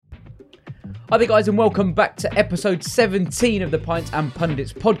Hi there guys and welcome back to episode 17 of the Pints and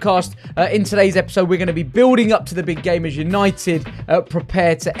Pundits podcast. In today's episode we're going to be building up to the big game as United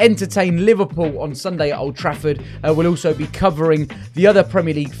prepare to entertain Liverpool on Sunday at Old Trafford. We'll also be covering the other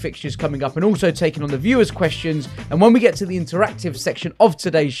Premier League fixtures coming up and also taking on the viewers' questions. And when we get to the interactive section of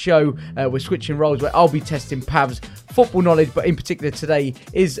today's show, we're switching roles where I'll be testing Pav's football knowledge, but in particular today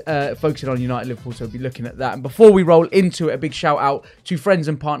is focusing on United Liverpool, so we'll be looking at that. And before we roll into it, a big shout out to friends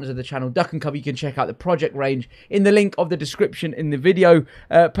and partners of the channel, Duck and Cover. You can check out the project range in the link of the description in the video.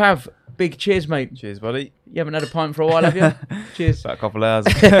 Pav, big cheers, mate. Cheers, buddy. You haven't had a pint for a while, have you? Cheers. About a couple of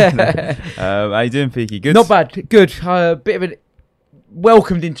hours. How you doing, Peaky? Good? Not bad. Good. A bit of a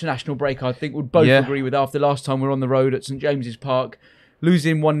welcomed international break, I think we'd both agree with, after last time we were on the road at St James's Park.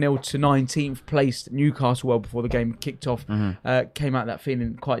 Losing 1-0 to 19th place Newcastle well before the game kicked off. Came out that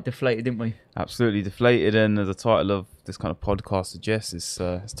feeling quite deflated, didn't we? Absolutely deflated, and as the title of this kind of podcast suggests,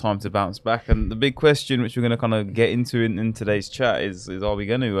 it's time to bounce back. And the big question, which we're going to kind of get into in today's chat, is are we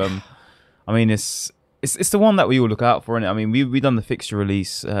going to... I mean, it's the one that we all look out for, innit? I mean, we done the fixture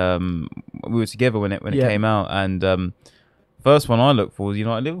release. We were together when it came out, and... first one I look for was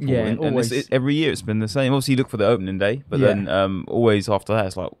United Liverpool. Yeah, and every year it's been the same. Obviously, you look for the opening day, but then always after that,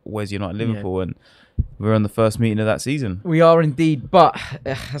 it's like, where's United Liverpool? And we're on the first meeting of that season. We are indeed, but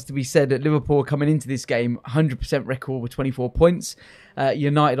it has to be said that Liverpool are coming into this game 100% record with 24 points.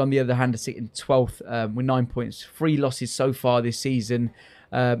 United, on the other hand, are sitting 12th with 9 points. 3 losses so far this season.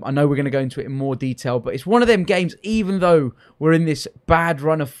 I know we're going to go into it in more detail, but it's one of them games, even though we're in this bad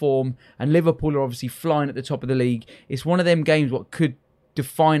run of form and Liverpool are obviously flying at the top of the league, it's one of them games what could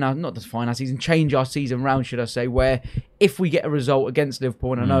change our season round, should I say, where if we get a result against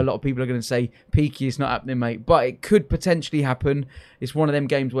Liverpool, and I know a lot of people are going to say, Peaky, it's not happening, mate, but it could potentially happen. It's one of them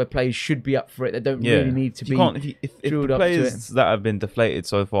games where players should be up for it. They don't really need to be if the players that have been deflated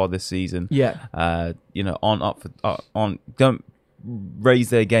so far this season, don't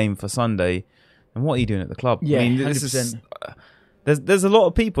raise their game for Sunday, and what are you doing at the club? Yeah, I mean, 100%. There's a lot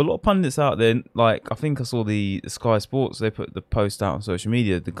of people, a lot of pundits out there. Like, I think I saw the Sky Sports, they put the post out on social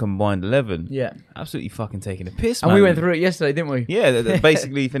media, the combined 11. Yeah. Absolutely fucking taking a piss, and man. we went through it yesterday, didn't we? Yeah,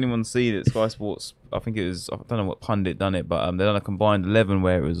 basically, if anyone's seen it, Sky Sports, I think it was, I don't know what pundit done it, but they done a combined 11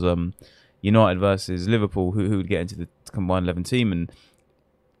 where it was United versus Liverpool, who would get into the combined 11 team, and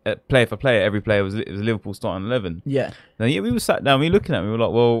player for player, every player was Liverpool starting 11. Yeah. Now, we were sat down, we were looking at it, we were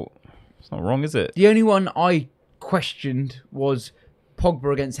like, well, it's not wrong, is it? The only one I questioned was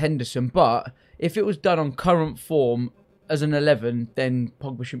Pogba against Henderson, but if it was done on current form as an 11, then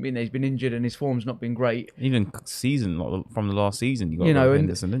Pogba shouldn't be in there. He's been injured and his form's not been great. Even season, like from the last season, you got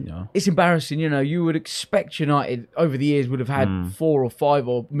Henderson, didn't you? It's embarrassing, you would expect United over the years would have had 4 or 5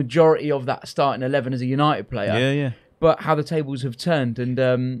 or majority of that starting 11 as a United player. Yeah. But how the tables have turned,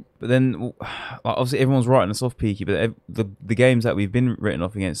 and but then obviously everyone's writing us off, Peaky. But the games that we've been written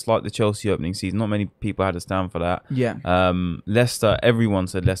off against, like the Chelsea opening season, not many people had us down for that. Yeah. Leicester, everyone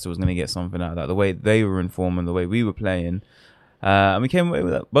said Leicester was going to get something out of that. The way they were informed and the way we were playing, and we came away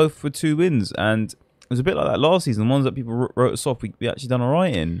with that, both with 2 wins. And it was a bit like that last season. The ones that people wrote us off, we actually done all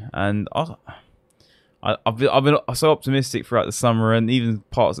right in. And I've been so optimistic throughout the summer and even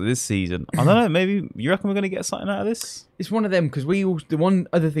parts of this season. I don't know, maybe you reckon we're going to get something out of this? It's one of them, because the one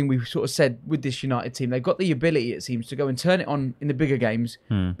other thing we sort of said with this United team, they've got the ability, it seems, to go and turn it on in the bigger games,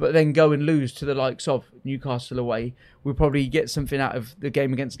 but then go and lose to the likes of Newcastle away. We'll probably get something out of the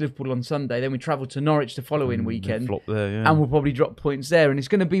game against Liverpool on Sunday. Then we travel to Norwich the following weekend, flop there, and we'll probably drop points there. And it's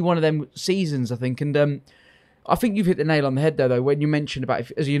going to be one of them seasons, I think. And I think you've hit the nail on the head, though, when you mentioned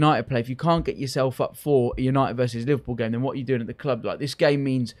about, as a United player, if you can't get yourself up for a United versus Liverpool game, then what are you doing at the club? Like, this game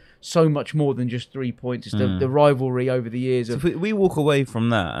means so much more than just 3 points. It's the rivalry over the years. So if we walk away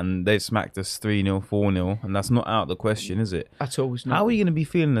from that and they've smacked us 3-0, 4-0, and that's not out of the question, is it? At all. It's not. How are you going to be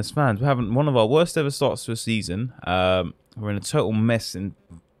feeling as fans? We're having one of our worst ever starts to a season. We're in a total mess in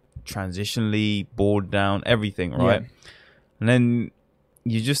transitionally, bored down, everything, right? Yeah. And then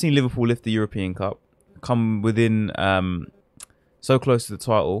you just seen Liverpool lift the European Cup, come within so close to the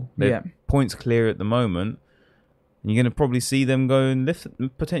title. They're points clear at the moment. You're going to probably see them go and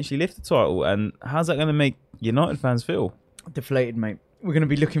potentially lift the title. And how's that going to make United fans feel? Deflated, mate. We're going to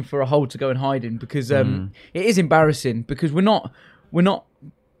be looking for a hole to go and hide in, because it is embarrassing, because we're not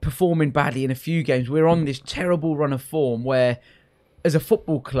performing badly in a few games. We're on this terrible run of form where, as a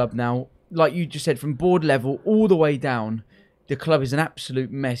football club now, like you just said, from board level all the way down, the club is an absolute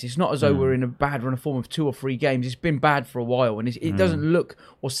mess. It's not as though we're in a bad run of form of 2 or 3 games. It's been bad for a while, and it doesn't look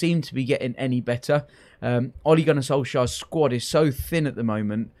or seem to be getting any better. Ole Gunnar Solskjaer's squad is so thin at the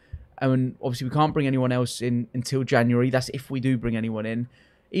moment, and obviously we can't bring anyone else in until January. That's if we do bring anyone in.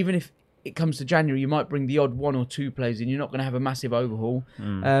 Even if it comes to January, you might bring the odd 1 or 2 players in. You're not going to have a massive overhaul.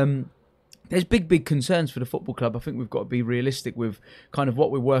 There's big concerns for the football club. I think we've got to be realistic with kind of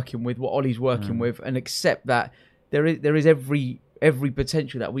what we're working with, what Ollie's working with, and accept that there is every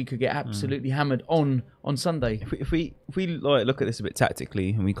potential that we could get absolutely hammered on Sunday. If we like look at this a bit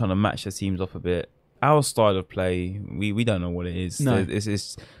tactically and we kind of match the teams off a bit, our style of play, we don't know what it is. No.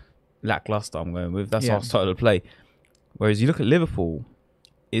 It's lackluster. I'm going with that's our style of play. Whereas you look at Liverpool,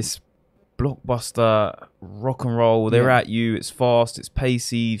 it's blockbuster, rock and roll. They're at you. It's fast. It's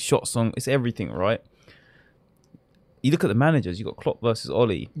pacey. Shots on. It's everything, right? You look at the managers. You got Klopp versus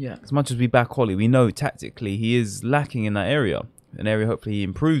Ollie. Yeah. As much as we back Ollie, we know tactically he is lacking in that area. An area hopefully he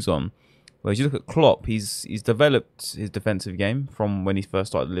improves on. Whereas you look at Klopp, he's developed his defensive game from when he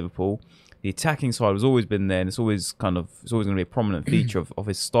first started at Liverpool. The attacking side has always been there, and it's always going to be a prominent feature of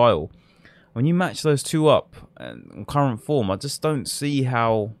his style. When you match those two up in current form, I just don't see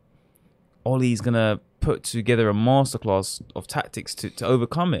how Ollie's going to put together a masterclass of tactics to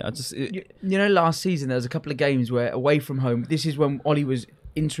overcome it. You know, last season there was a couple of games where away from home, this is when Ollie was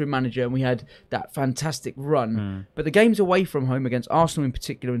interim manager and we had that fantastic run. But the games away from home against Arsenal in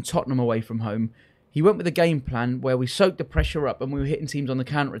particular and Tottenham away from home, he went with a game plan where we soaked the pressure up and we were hitting teams on the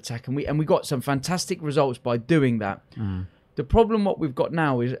counter-attack and we got some fantastic results by doing that. The problem what we've got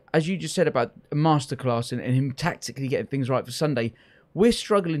now is, as you just said about a masterclass and him tactically getting things right for Sunday, we're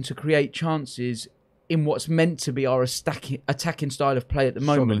struggling to create chances in what's meant to be our attacking style of play at the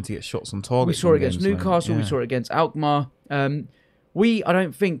moment. Struggling to get shots on target. We saw it against Newcastle, we saw it against Alkmaar. I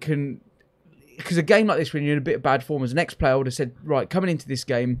don't think can... Because a game like this, when you're in a bit of bad form, as an ex-player, I would have said, right, coming into this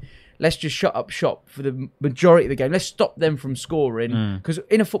game, let's just shut up shop for the majority of the game. Let's stop them from scoring. Because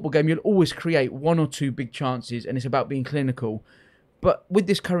in a football game, you'll always create 1 or 2 big chances, and it's about being clinical. But with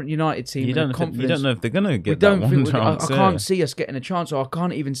this current United team, you don't know if they're going to get that one chance. I can't see us getting a chance, or I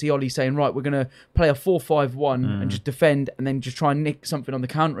can't even see Ollie saying, right, we're going to play a 4-5-1 and just defend and then just try and nick something on the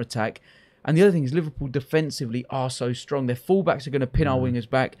counter-attack. And the other thing is Liverpool defensively are so strong. Their fullbacks are going to pin our wingers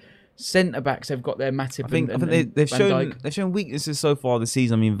back. Centre-backs, they've got their Matip. I think they've shown weaknesses so far this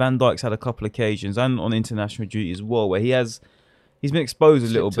season. I mean, Van Dijk's had a couple of occasions and on international duty as well, where he's been exposed a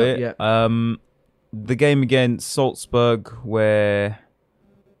little bit. The game against Salzburg, where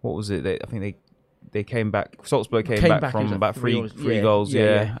what was it? I think they came back. Salzburg came back from about three goals.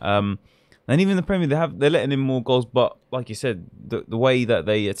 And even in the Premier, they're letting in more goals. But like you said, the way that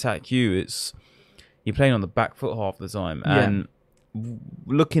they attack you're playing on the back foot half the time. And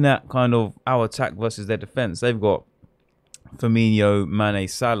looking at kind of our attack versus their defense, they've got Firmino, Mane,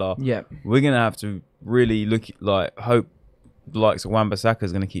 Salah. We're gonna have to really hope the likes of Wan-Bissaka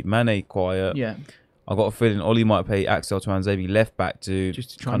is going to keep Mane quiet. I've got a feeling Ollie might play Axel Tuanzebe left back to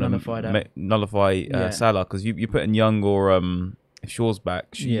try and nullify Salah, because you're putting Young or Shaw's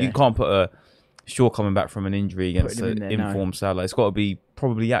back. You can't put a Shaw coming back from an injury against an informed Salah. It's got to be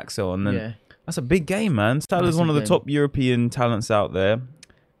probably Axel, and then that's a big game, man. Salah's one of the top European talents out there.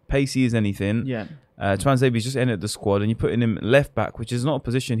 Pacey as anything. Tuanzebe's just entered the squad, and you're putting him left back, which is not a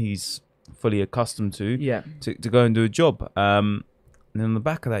position he's fully accustomed to go and do a job. And then on the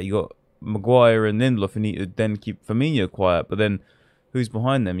back of that, you got Maguire and Lindelof, who need to then keep Firmino quiet. But then who's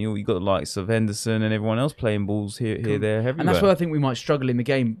behind them? You got the likes of Henderson and everyone else playing balls here, there, everywhere. And that's where I think we might struggle in the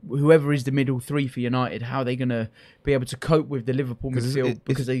game. Whoever is the middle three for United, how are they going to be able to cope with the Liverpool midfield?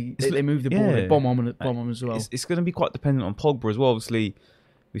 Because they move the ball, they bomb on as well. It's going to be quite dependent on Pogba as well. Obviously,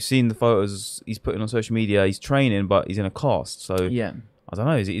 we've seen the photos he's putting on social media. He's training, but he's in a cast. So I don't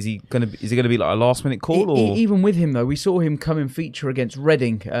know. Is he going to be like a last minute call? Or even with him though, we saw him come and feature against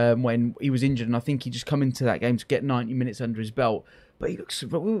Reading when he was injured, and I think he just come into that game to get 90 minutes under his belt. But he looks. We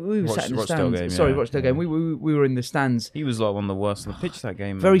were sat in the stands. Rochdale game. We were in the stands. He was like one of the worst on the pitch that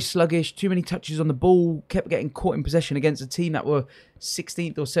game. Very sluggish. Too many touches on the ball. Kept getting caught in possession against a team that were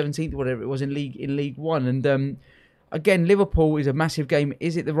 16th or 17th, or whatever it was in League One. And again, Liverpool is a massive game.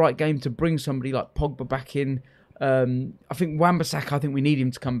 Is it the right game to bring somebody like Pogba back in? I think Wan-Bissaka, I think we need him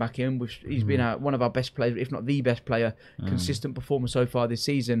to come back in. He's been one of our best players, if not the best player, consistent performer so far this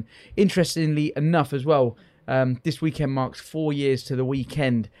season. Interestingly enough as well, this weekend marks 4 years to the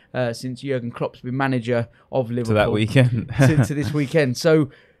weekend since Jurgen Klopp's been manager of Liverpool. To that weekend. to this weekend.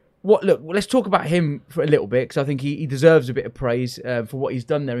 So, let's talk about him for a little bit, because I think he deserves a bit of praise for what he's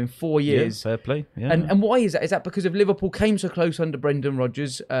done there in 4 years. Fair play. Yeah. And why is that? Is that because of Liverpool came so close under Brendan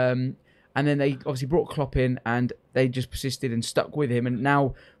Rodgers? And then they obviously brought Klopp in, and they just persisted and stuck with him. And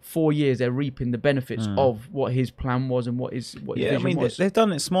now 4 years, they're reaping the benefits of what his plan was and what his vision was. They've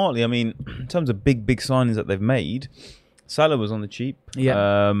done it smartly. I mean, in terms of big signings that they've made, Salah was on the cheap. Yeah.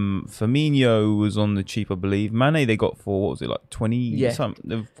 Firmino was on the cheap, I believe. Mane they got for, what was it, like 20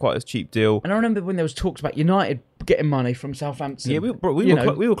 something? Quite a cheap deal. And I remember when there was talks about United getting money from Southampton. Yeah, we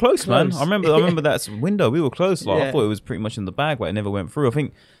were close, man. I remember that window. We were close. Like, I thought it was pretty much in the bag, but it never went through. I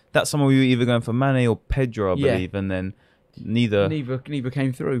think that summer we were either going for Mane or Pedro, I believe, and then neither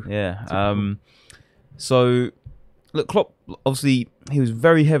came through. Yeah. So, look, Klopp, obviously, he was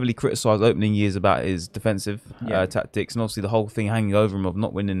very heavily criticised opening years about his defensive tactics, and obviously the whole thing hanging over him of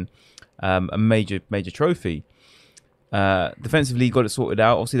not winning a major trophy. Defensively, he got it sorted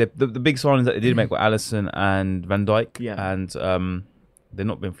out. Obviously, the big signings that they did make were Alisson and Van Dijk, and they've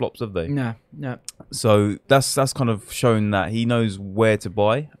not been flops, have they? No. So that's kind of shown that he knows where to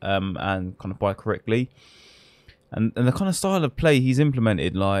buy and kind of buy correctly. And the kind of style of play he's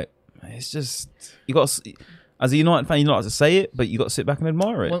implemented, like, it's just, you got to, as a United fan, you don't like to say it, but you got to sit back and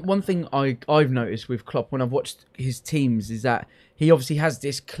admire it. One thing I've noticed with Klopp when I've watched his teams is that he obviously has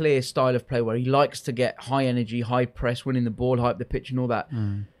this clear style of play where he likes to get high energy, high press, winning the ball, hype the pitch and all that.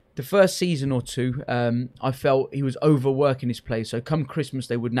 The first season or two, I felt he was overworking his play. So come Christmas,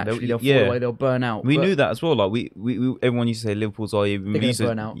 they'll fall away, they'll burn out. We knew that as well. Like we everyone used to say Liverpool's are even. They're going to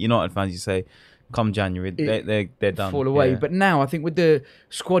burn out. United fans, you say, come January, they're done. Fall away. But now I think with the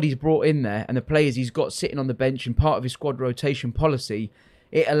squad he's brought in there and the players he's got sitting on the bench and part of his squad rotation policy,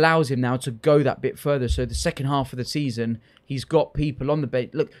 it allows him now to go that bit further. So the second half of the season, he's got people on the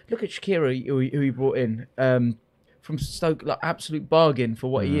bench. Look at Shaqiri, who he brought in from Stoke, like absolute bargain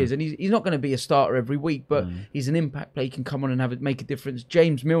for what he is. And he's not going to be a starter every week, but he's an impact player. He can come on and make a difference.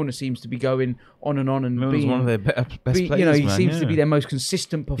 James Milner seems to be going on and on. And Milner's one of their best players, he seems to be their most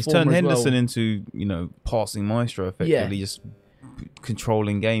consistent performer. He's turned Henderson into, passing maestro, effectively, just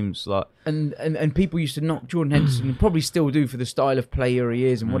controlling games. Like and people used to knock Jordan Henderson and probably still do for the style of player he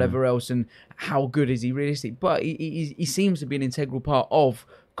is and whatever else and how good is he realistic. But he seems to be an integral part of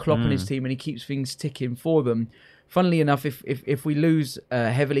Klopp and his team, and he keeps things ticking for them. Funnily enough, if we lose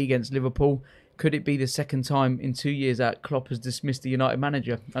heavily against Liverpool, could it be the second time in 2 years that Klopp has dismissed the United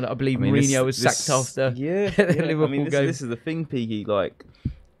manager? I believe Mourinho was sacked after the Liverpool game. This is the thing, Peaky. Like,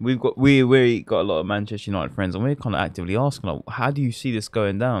 we got a lot of Manchester United friends, and we're kind of actively asking, like, how do you see this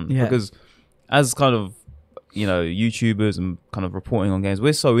going down? Yeah. Because as kind of YouTubers and kind of reporting on games,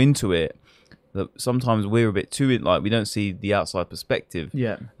 we're so into it that sometimes we're a bit too we don't see the outside perspective.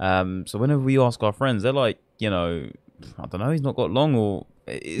 Yeah. So whenever we ask our friends, they're like, I don't know, he's not got long, or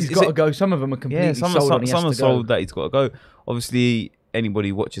he's got to go. Some of them are completely sold on some are sold that he's got to go. Obviously, anybody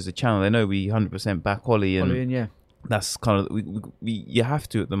who watches the channel, they know we 100% back Ollie, and that's kind of we you have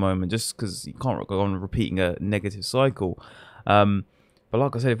to at the moment, just because you can't go on repeating a negative cycle. But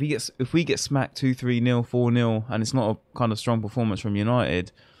like I said, if we get smacked 2-3-0, 4-0, and it's not a kind of strong performance from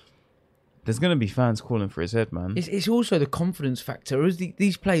United, there's going to be fans calling for his head, man. It's also the confidence factor.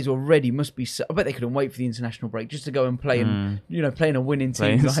 These players already must be. I bet they couldn't wait for the international break just to go and play and playing a winning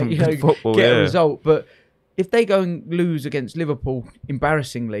team, football, get a result. But if they go and lose against Liverpool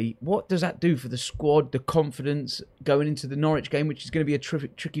embarrassingly, what does that do for the squad, the confidence going into the Norwich game, which is going to be a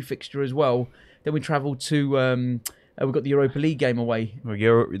tricky fixture as well? Then we travel to. We've got the Europa League game away.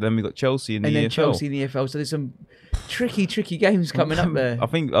 Then we've got Chelsea in the EFL. And then Chelsea in the EFL. So there's some tricky games coming up there. I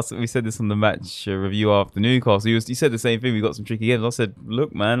think we said this on the match review after Newcastle. He said the same thing. We got some tricky games. I said,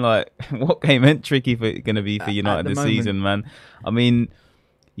 look, man, like, what game ain't tricky going to be for United this season, man? I mean,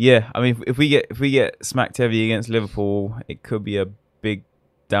 if we get smacked heavy against Liverpool, it could be a big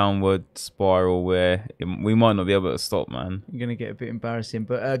downward spiral where we might not be able to stop, man. You're going to get a bit embarrassing.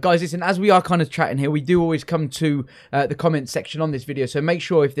 But guys, listen, as we are kind of chatting here, we do always come to the comment section on this video. So make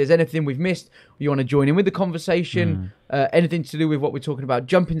sure if there's anything we've missed, you want to join in with the conversation, anything to do with what we're talking about,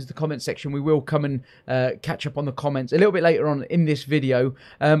 jump into the comment section. We will come and catch up on the comments a little bit later on in this video.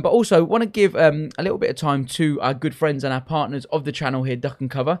 But also want to give a little bit of time to our good friends and our partners of the channel here, Duck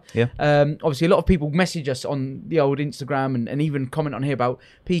and Cover. Yeah. Obviously, a lot of people message us on the old Instagram and even comment on here about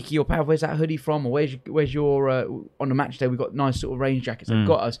Peaky or Pav, where's that hoodie from? Or where's your on the match day, we've got nice sort of range jackets they've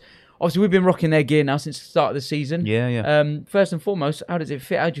got us. Obviously, we've been rocking their gear now since the start of the season. Yeah. First and foremost, how does it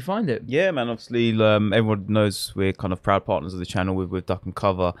fit? How do you find it? Yeah, man. Obviously, everyone knows we're kind of proud partners of the channel with Duck and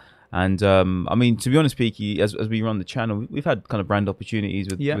Cover. And I mean, to be honest, Peaky, as we run the channel, we've had kind of brand opportunities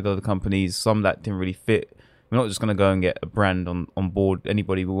with other companies. Some that didn't really fit. We're not just going to go and get a brand on board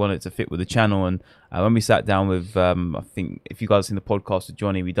anybody. We want it to fit with the channel. And when we sat down with, I think if you guys have seen the podcast with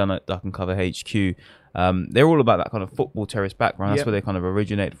Johnny, we done at Duck and Cover HQ, They're all about that kind of football terrace background. That's Yep. where they kind of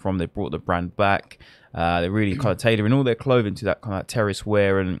originate from. They brought the brand back. They're really kind of tailoring all their clothing to that kind of terrace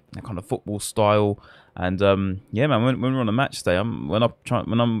wear and that kind of football style. And yeah, man, when we're on a match day, when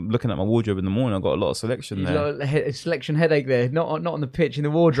I'm looking at my wardrobe in the morning, I've got a lot of selection You've there. got a selection headache there, not on the pitch, in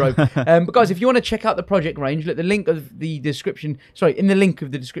the wardrobe. But guys, if you want to check out the project range, look, the link of the description. Sorry, in the link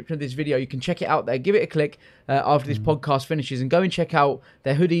of the description of this video, you can check it out there. Give it a click after this podcast finishes, and go and check out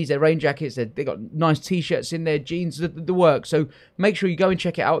their hoodies, their rain jackets. They got nice t-shirts in there, jeans, the work. So make sure you go and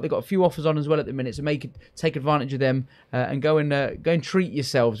check it out. They've got a few offers on as well at the minute, so take advantage of them and go and treat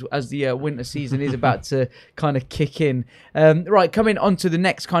yourselves as the winter season is about to kind of kick in. Right, coming on to the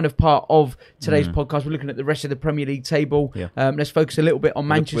next kind of part of today's podcast, we're looking at the rest of the Premier League table. Yeah. Let's focus a little bit on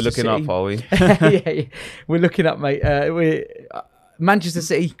Manchester We're looking City. up, are we? Yeah, we're looking up, mate. Manchester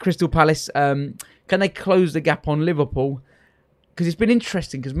City, Crystal Palace. Can they close the gap on Liverpool? Because it's been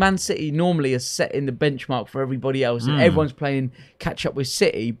interesting, because Man City normally are setting the benchmark for everybody else, and everyone's playing catch up with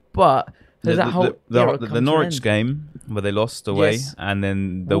City, but there's that whole the Norwich game where they lost away, Yes. and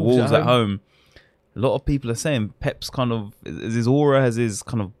then the Wolves at home. A lot of people are saying Pep's kind of his aura, has his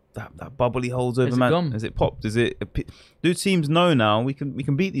kind of that bubble he holds over, Has it man. gone? Has it popped? Do teams know now we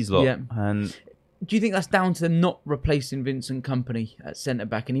can beat these lot? Yeah. And Do you think that's down to them not replacing Vincent Kompany at centre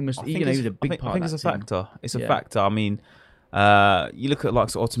back? And he must, he was a big part. I think of it's that a team. factor. It's Yeah. a factor. I mean, you look at like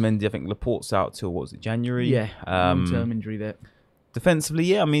Otamendi. I think Laporte's out till what was it, January? Yeah, long-term injury there. Defensively,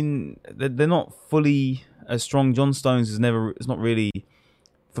 yeah. I mean, they're not fully as strong. John Stones has not really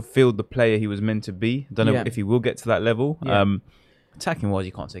fulfilled the player he was meant to be. Don't know if he will get to that level. Yeah. Attacking wise,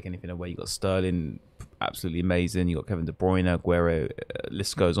 you can't take anything away. You got Sterling, absolutely amazing. You got Kevin De Bruyne, Aguero,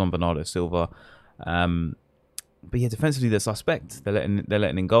 list goes on. Bernardo Silva. But yeah, defensively they're suspect. They're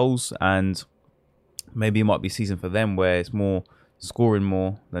letting in goals, and maybe it might be a season for them where it's more scoring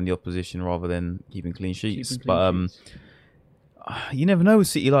more than the opposition rather than keeping clean sheets. You never know with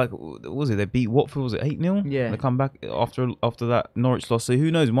City. Like, what was it? They beat Watford. Was it 8-0? Yeah. They come back after that Norwich loss. So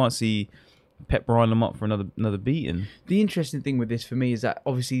who knows? We might see Pep line them up for another beating. The interesting thing with this for me is that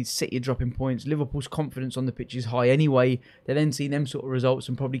obviously City are dropping points. Liverpool's confidence on the pitch is high anyway. They're then seeing them sort of results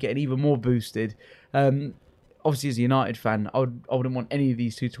and probably getting even more boosted. Obviously, as a United fan, I wouldn't want any of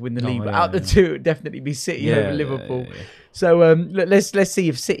these two to win the league. But out the two, it would definitely be City over Liverpool. Yeah. So let's see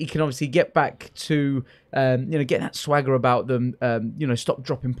if City can obviously get back to get that swagger about them. Stop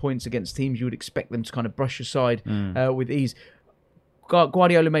dropping points against teams you would expect them to kind of brush aside with ease.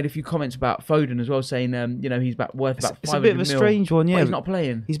 Guardiola made a few comments about Foden as well, saying he's worth about 500 It's a bit of a strange one, yeah. But he's not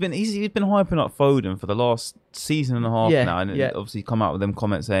playing. He's been hyping up Foden for the last season and a half now, and obviously come out with them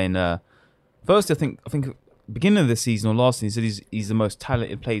comments saying. First, I think beginning of the season or last season, he said he's the most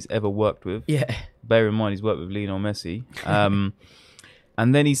talented player he's ever worked with. Yeah. Bear in mind he's worked with Lionel Messi.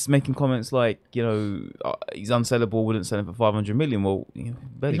 And then he's making comments like, he's unsellable, wouldn't sell him for 500 million. Well,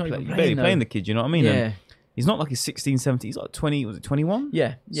 barely playing the kid, you know what I mean? Yeah. And he's not like he's 16, 17, he's like 20, was it 21?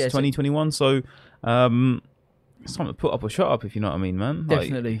 Yeah. Yeah. 20, 21. So it's time to put up or shut up, if you know what I mean, man.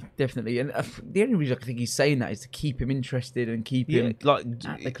 Definitely. And the only reason I think he's saying that is to keep him interested and keep him at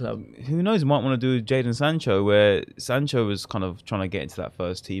the club. Who knows? He might want to do with Jadon Sancho, where Sancho was kind of trying to get into that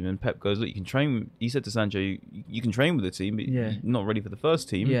first team, and Pep goes, "Look, you can train." He said to Sancho, "You can train with the team, but you're not ready for the first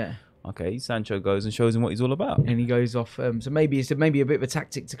team." Yeah. Okay, Sancho goes and shows him what he's all about. And he goes off. So maybe it's a bit of a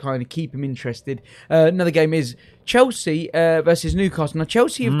tactic to kind of keep him interested. Another game is Chelsea versus Newcastle. Now,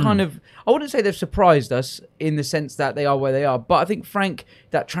 Chelsea have kind of, I wouldn't say they've surprised us in the sense that they are where they are, but I think, Frank,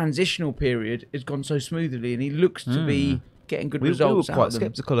 that transitional period has gone so smoothly and he looks to be getting good results. We were quite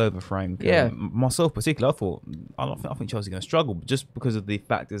sceptical over Frank. Yeah. Myself particularly, I think Chelsea are going to struggle, but just because of the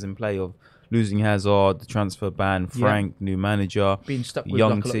factors in play of losing Hazard, the transfer ban, Frank, new manager, being stuck with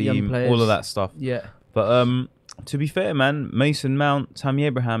young like team, young players. all of that stuff. Yeah. But to be fair, man, Mason Mount, Tammy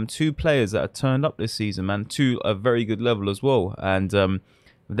Abraham, two players that have turned up this season, man, to a very good level as well. And if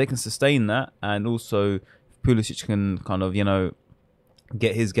they can sustain that, and also if Pulisic can kind of,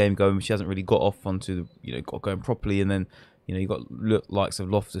 get his game going, which he hasn't really got off onto, got going properly, and then, you got likes of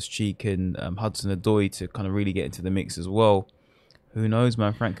Loftus-Cheek and Hudson-Odoi to kind of really get into the mix as well. Who knows,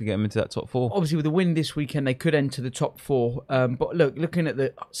 man? Frank could get him into that top four. Obviously, with the win this weekend, they could enter the top four. But looking at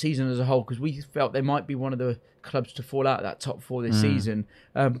the season as a whole, because we felt they might be one of the clubs to fall out of that top four this season.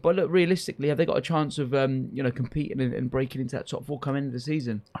 But look, realistically, have they got a chance of competing and breaking into that top four come end of the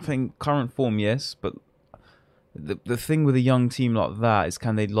season? I think current form, yes, but the thing with a young team like that is,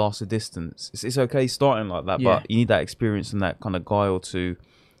 can they last the distance? It's okay starting like that, but you need that experience and that kind of guile to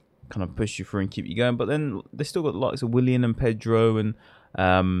kind of push you through and keep you going. But then they still got the likes of Willian and Pedro and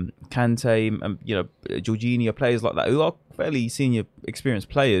Kante and Jorginho, players like that who are fairly senior, experienced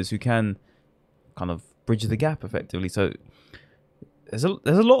players who can kind of bridge the gap effectively. So there's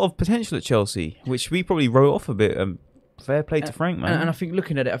a lot of potential at Chelsea, which we probably wrote off a bit. Fair play to Frank, man. And I think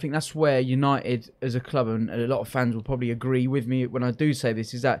looking at it, I think that's where United as a club, and a lot of fans will probably agree with me when I do say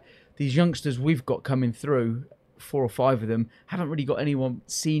this, is that these youngsters we've got coming through, 4 or 5 of them, haven't really got anyone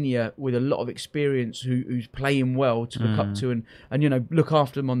senior with a lot of experience who's playing well to look up to and look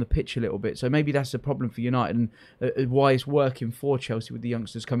after them on the pitch a little bit. So maybe that's a problem for United and why it's working for Chelsea with the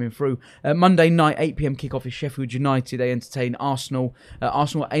youngsters coming through. Monday night, 8 p.m. kickoff is Sheffield United. They entertain Arsenal.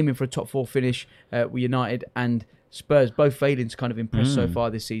 Arsenal are aiming for a top 4 finish with United and Spurs, both failing to kind of impress so far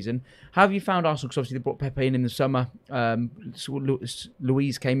this season. How have you found Arsenal? Because obviously they brought Pepe in the summer.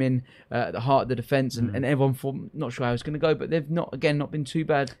 Luiz came in at the heart of the defence, and everyone thought, not sure how it's going to go, but they've not been too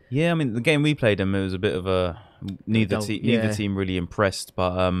bad. Yeah, I mean, the game we played them, it was a bit of a neither team really impressed,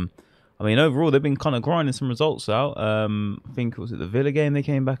 but I mean, overall they've been kind of grinding some results out. I think it was at the Villa game they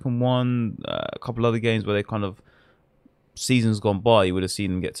came back and won. A couple other games where they kind of seasons gone by, you would have seen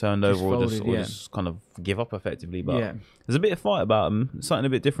them get turned over or just kind of give up effectively. But there's a bit of fight about them. Something a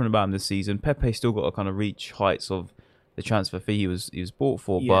bit different about him this season. Pepe still got to kind of reach heights of the transfer fee he was bought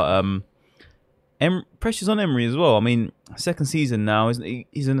for. Yeah. But pressure's on Emery as well. I mean, second season now, isn't he?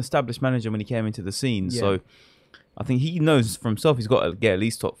 He's an established manager when he came into the scene. Yeah. So I think he knows for himself he's got to get at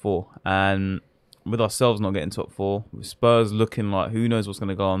least top 4. And with ourselves not getting top 4, with Spurs looking like who knows what's going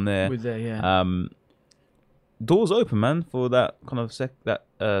to go on there. With doors open, man, for that kind of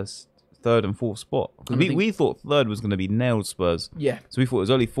third and fourth spot. Because we thought third was going to be nailed Spurs. Yeah. So we thought it was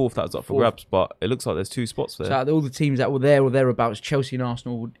only fourth that was up for grabs, but it looks like there's 2 spots there. So out of all the teams that were there or thereabouts, Chelsea and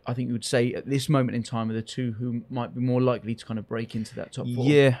Arsenal, I think you would say at this moment in time are the 2 who might be more likely to kind of break into that top 4.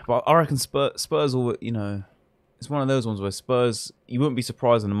 Yeah, but I reckon Spurs will, it's one of those ones where Spurs, you wouldn't be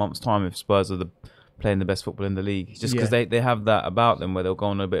surprised in a month's time if Spurs are playing the best football in the league. Just because they have that about them where they'll go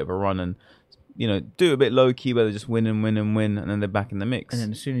on a bit of a run and do a bit low-key where they just win, and then they're back in the mix. And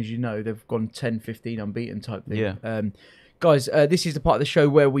then as soon as they've gone 10-15 unbeaten type thing. Yeah. Guys, this is the part of the show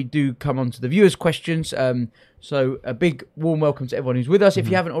where we do come on to the viewers' questions. So a big warm welcome to everyone who's with us. If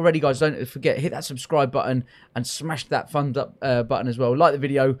you haven't already, guys, don't forget, hit that subscribe button and smash that thumbs up button as well. Like the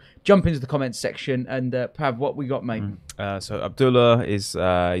video, jump into the comments section, and Pav, what we got, mate? So Abdullah he's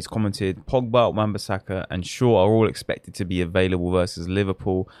commented, Pogba, Wan-Bissaka and Shaw are all expected to be available versus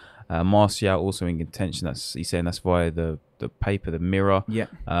Liverpool. Martial also in contention. He's saying that's via the paper, the Mirror. Yeah.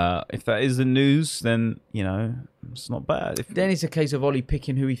 If that is the news, then it's not bad. Then it's a case of Ollie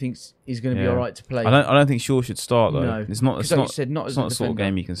picking who he thinks is going to be all right to play. I don't think Shaw should start though. No, it's not. It's like not. You said, it's not the sort of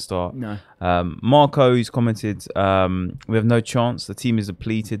game you can start. No. Marco, he's commented, we have no chance. The team is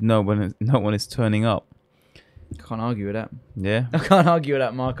depleted. No one is turning up. Can't argue with that. Yeah. I can't argue with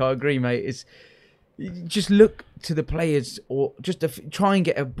that, Marco. I agree, mate. It's just look to the players, or just try and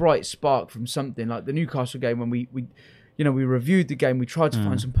get a bright spark from something like the Newcastle game when we reviewed the game. We tried to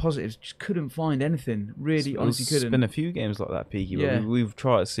find some positives, just couldn't find anything. Really, honestly, couldn't. It's been a few games like that, Peaky. Yeah. We've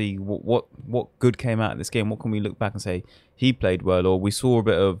tried to see what good came out of this game. What can we look back and say he played well, or we saw a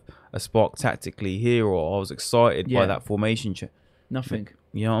bit of a spark tactically here, or I was excited by that formation. Nothing.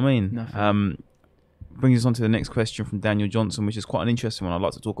 You know what I mean? Nothing. Brings us on to the next question from Daniel Johnson, which is quite an interesting one. I'd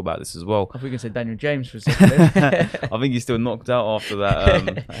like to talk about this as well. I think we can say Daniel James for a second. I think he's still knocked out after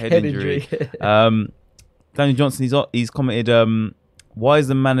that head injury. Daniel Johnson, he's commented, why is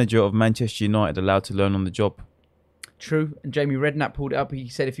the manager of Manchester United allowed to learn on the job? True. And Jamie Redknapp pulled it up. He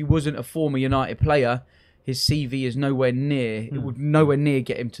said if he wasn't a former United player, his CV is nowhere near. It would nowhere near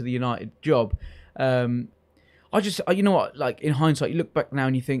get him to the United job. You know what, like in hindsight, you look back now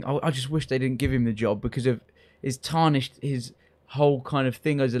and you think, I just wish they didn't give him the job because it's tarnished his whole kind of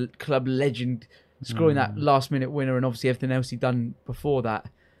thing as a club legend, scoring that last minute winner and obviously everything else he'd done before that.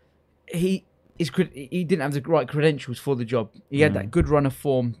 He didn't have the right credentials for the job. He had that good run of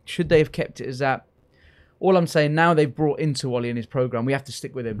form. Should they have kept it as that? All I'm saying, now they've brought in Ollie in his programme, we have to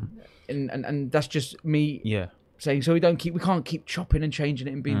stick with him. And that's just me saying, so we can't keep chopping and changing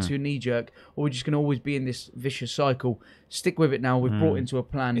it and being too knee-jerk, or we're just going to always be in this vicious cycle. Stick with it now. We've brought into a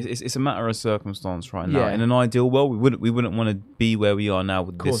plan. It's a matter of circumstance right now. In an ideal world, we wouldn't want to be where we are now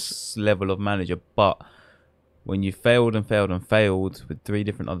with this level of manager, but when you failed with 3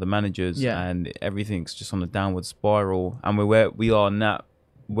 different other managers and everything's just on a downward spiral, and we're where we are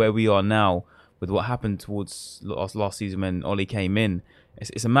now with what happened towards last season when Ollie came in,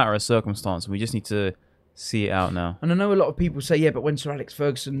 it's a matter of circumstance, and we just need to see it out now. And I know a lot of people say, but when Sir Alex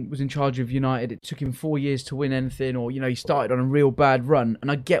Ferguson was in charge of United, it took him 4 years to win anything, or he started on a real bad run,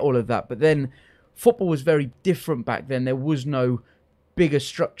 and I get all of that, but then football was very different back then. There was no bigger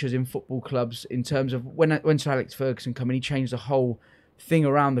structures in football clubs in terms of when Sir Alex Ferguson came in, he changed the whole thing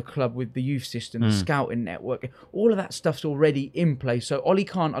around the club with the youth system, the scouting network. All of that stuff's already in place. So Ollie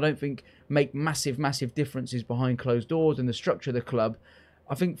can't, I don't think, make massive differences behind closed doors and the structure of the club.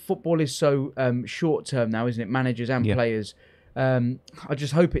 I think football is so short term now, isn't it? Managers and players. I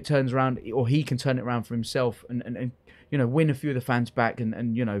just hope it turns around, or he can turn it around for himself and win a few of the fans back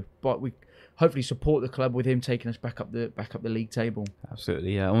and but we hopefully support the club with him taking us back up the league table.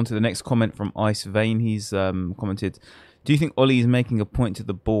 Absolutely. Yeah. On to the next comment from Ice Vane. He's commented, do you think Ollie is making a point to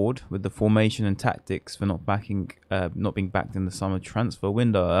the board with the formation and tactics for not being backed in the summer transfer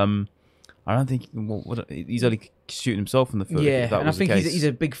window? I don't think he's only shooting himself in the foot. Yeah, and I think he's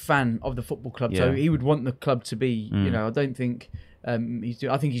a big fan of the football club, so he would want the club to be. I don't think I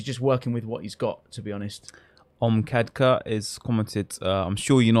think he's just working with what he's got, to be honest. Kadka is commented, I'm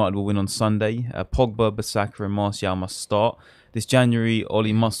sure United will win on Sunday. Pogba, Bissaka and Martial must start. This January,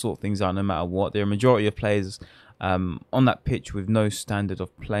 Ollie must sort things out no matter what. There are a majority of players on that pitch with no standard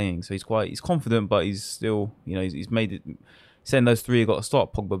of playing. So he's confident, but he's still, he's made it. Saying those three have got to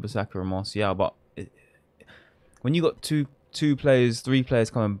start, Pogba, Bissaka and Martial. But when you got three players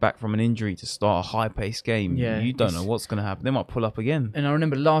coming back from an injury to start a high-paced game, you don't know what's going to happen. They might pull up again. And I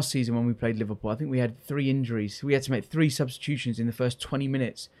remember last season when we played Liverpool, I think we had 3 injuries. We had to make 3 substitutions in the first 20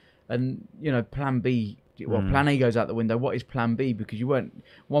 minutes. And, plan B, plan A goes out the window. What is plan B? Because you weren't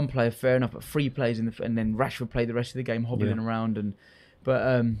one player, fair enough, but 3 players, and then Rashford played the rest of the game hobbling around.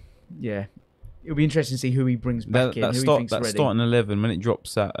 It'll be interesting to see who he brings back in, who he thinks ready. Starting 11, when it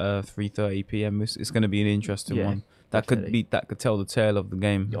drops at 3:30 p.m, it's going to be an interesting one. That could tell the tale of the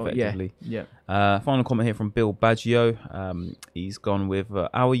game effectively. Final comment here from Bill Baggio. He's gone with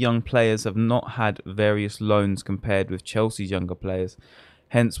our young players have not had various loans compared with Chelsea's younger players,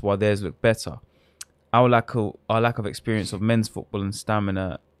 hence why theirs look better. Our lack of experience of men's football and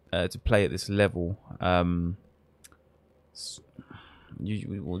stamina to play at this level.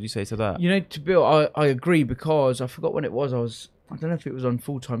 What do you say to that? To Bill, I agree, because I forgot when it was. I don't know if it was on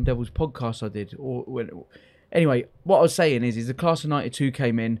Full Time Devils podcast I did, or when. Anyway, what I was saying is the class of '92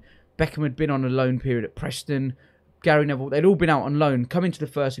 came in. Beckham had been on a loan period at Preston. Gary Neville, they'd all been out on loan. Come into the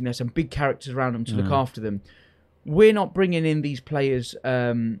first team, there's some big characters around them to look after them. We're not bringing in these players,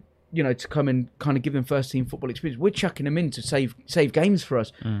 to come and kind of give them first team football experience. We're chucking them in to save games for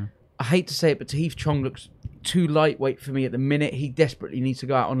us. I hate to say it, but Tahith Chong looks too lightweight for me at the minute. He desperately needs to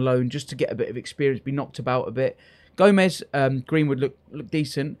go out on loan just to get a bit of experience, be knocked about a bit. Gomez, Greenwood look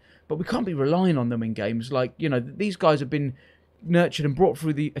decent, but we can't be relying on them in games. These guys have been nurtured and brought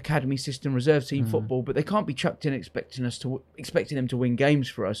through the academy system, reserve team football, but they can't be chucked in expecting them to win games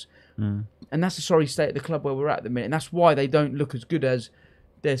for us. And that's the sorry state of the club where we're at the minute, and that's why they don't look as good as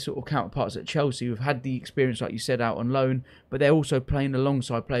their sort of counterparts at Chelsea, who've had the experience, like you said, out on loan, but they're also playing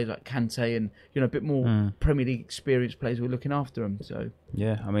alongside players like Kante and a bit more Premier League experienced players who are looking after them. So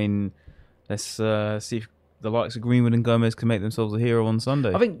let's see if the likes of Greenwood and Gomez can make themselves a hero on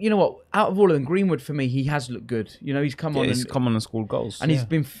Sunday. I think out of all of them, Greenwood for me, he has looked good. He's come on and scored goals, and he's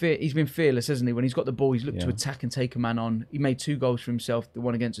been fearless, hasn't he? When he's got the ball, he's looked to attack and take a man on. He made 2 goals for himself, the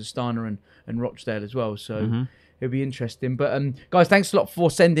one against Astana and Rochdale as well. So. It'll be interesting. But guys, thanks a lot for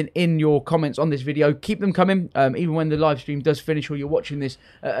sending in your comments on this video. Keep them coming. Even when the live stream does finish or you're watching this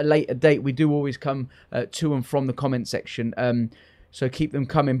at a later date, we do always come to and from the comment section. So keep them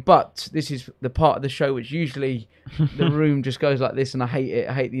coming. But this is the part of the show which usually the room just goes like this, and I hate it.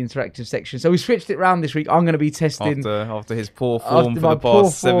 I hate the interactive section. So we switched it around this week. I'm going to be testing... After his poor form for the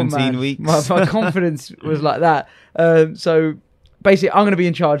past 17 weeks. My confidence was like that. So... Basically, I'm going to be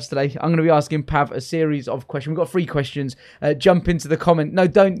in charge today. I'm going to be asking Pav a series of questions. We've got 3 questions. Jump into the comment. No,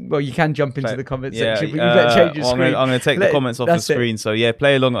 don't. Well, you can jump into the comment section, but you better change your screen. I'm going to take the comments off the screen. So,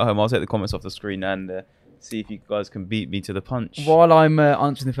 play along at home. I'll take the comments off the screen and see if you guys can beat me to the punch. While I'm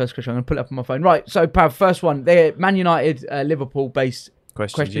answering the first question, I'm going to pull it up on my phone. Right, so Pav, first one. They're Man United, Liverpool-based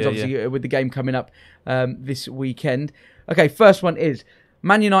questions obviously, with the game coming up this weekend. Okay, first one is...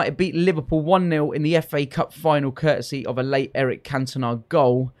 Man United beat Liverpool 1-0 in the FA Cup final courtesy of a late Eric Cantona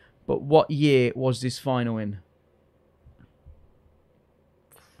goal. But what year was this final in?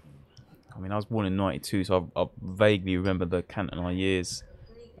 I was born in 92, so I vaguely remember the Cantona years.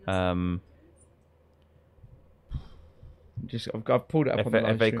 I've pulled it up on the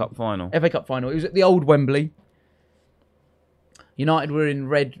live FA stream. Cup final. FA Cup final. It was at the old Wembley. United were in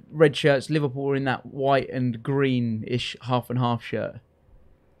red shirts. Liverpool were in that white and greenish half and half shirt.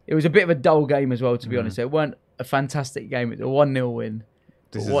 It was a bit of a dull game as well, to be honest. It weren't a fantastic game. It was a 1-0 win.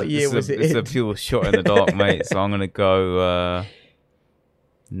 What year was it? It's a pure shot in the dark, mate. So I'm going to go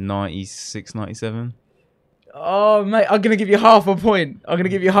 96, 97. Oh, mate, I'm going to give you half a point.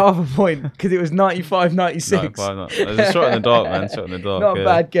 Because it was 95, 96. No, it was a shot in the dark, man. Shot in the dark. Not a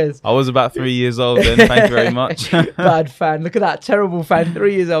bad guess. I was about 3 years old then. Thank you very much. Bad fan. Look at that. Terrible fan.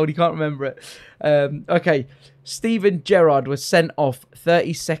 3 years old. He can't remember it. Okay. Steven Gerrard was sent off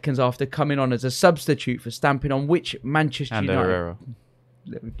 30 seconds after coming on as a substitute for stamping on which Manchester Ander United... Herrera.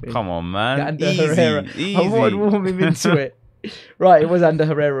 Come on, man. Ander Herrera. Easy. I would warm him into it. Right, it was Ander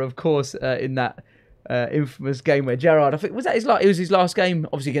Herrera, of course, in that infamous game where Gerrard, I think, was that his last? It was his last game,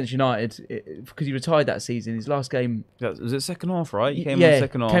 obviously against United, because he retired that season. His last game. Was it second half, right? He came on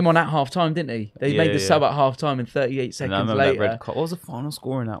second half. Came on at half time, didn't he? They made the sub at half time and 38 seconds later. That red card. What was the final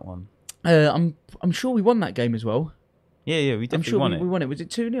score in that one? I'm sure we won that game as well. Yeah, we definitely won it. We won it. Was it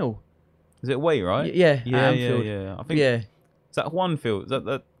 2-0? Is it away, right? Yeah. I think. Yeah. Is that Juanfield?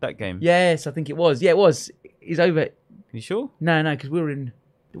 Is that game? Yes, I think it was. Yeah, it was. He's over. You sure? No, because we were in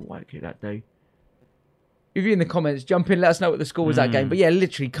the Whitegate that day. If you're in the comments, jump in, let us know what the score was that game. But yeah,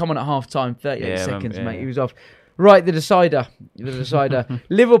 literally, come on at half time, 38 seconds, mate. He was off. Right, the decider.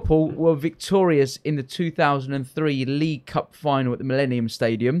 Liverpool were victorious in the 2003 League Cup final at the Millennium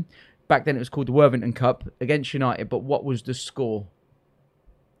Stadium. Back then it was called the Worthington Cup against United. But what was the score?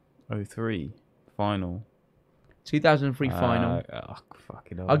 03 final. 2003 final.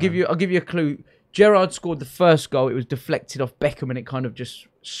 Fucking hell, I'll give you a clue. Gerrard scored the first goal. It was deflected off Beckham and it kind of just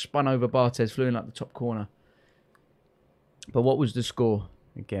spun over Barthez, flew in like the top corner. But what was the score?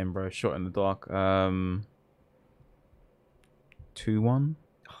 Again, bro, shot in the dark. 2-1.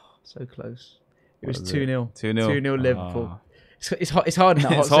 So close. It was 2-0. 2-0 Liverpool. It's hard in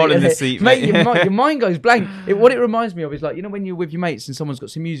that It's hard in the seat, mate. Your mind goes blank. What it reminds me of is like, you know, when you're with your mates and someone's got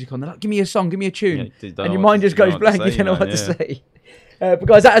some music on, they're like, give me a song, give me a tune. Yeah, and your mind just goes blank. You don't know what to say. But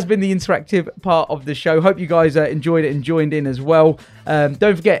guys, that has been the interactive part of the show. Hope you guys enjoyed it and joined in as well.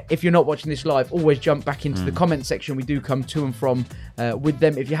 Don't forget, if you're not watching this live, always jump back into the comment section. We do come to and from with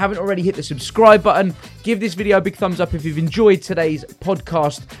them. If you haven't already, hit the subscribe button. Give this video a big thumbs up if you've enjoyed today's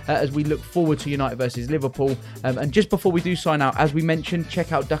podcast as we look forward to United versus Liverpool. And just before we do sign out, as we mentioned,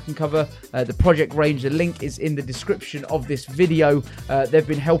 check out Duck and Cover, the project range. The link is in the description of this video. They've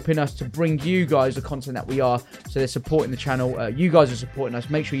been helping us to bring you guys the content that we are. So they're supporting the channel. You guys are supporting us.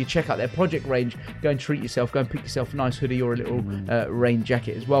 Make sure you check out their project range. Go and treat yourself. Go and pick yourself a nice hoodie or a little rain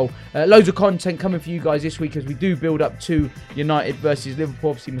jacket as well. Loads of content coming for you guys this week as we do build up to United versus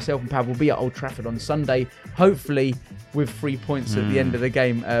Liverpool. Obviously, myself and Pav will be at Old Trafford on Sunday, hopefully with 3 points at the end of the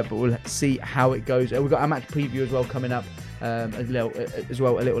game. But we'll see how it goes. We've got our match preview as well coming up a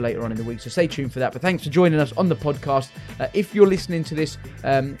little later on in the week. So stay tuned for that. But thanks for joining us on the podcast. If you're listening to this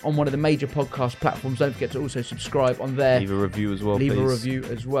on one of the major podcast platforms, don't forget to also subscribe on there. Leave a review as well, Leave a review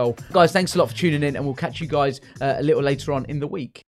as well. Guys, thanks a lot for tuning in, and we'll catch you guys a little later on in the week.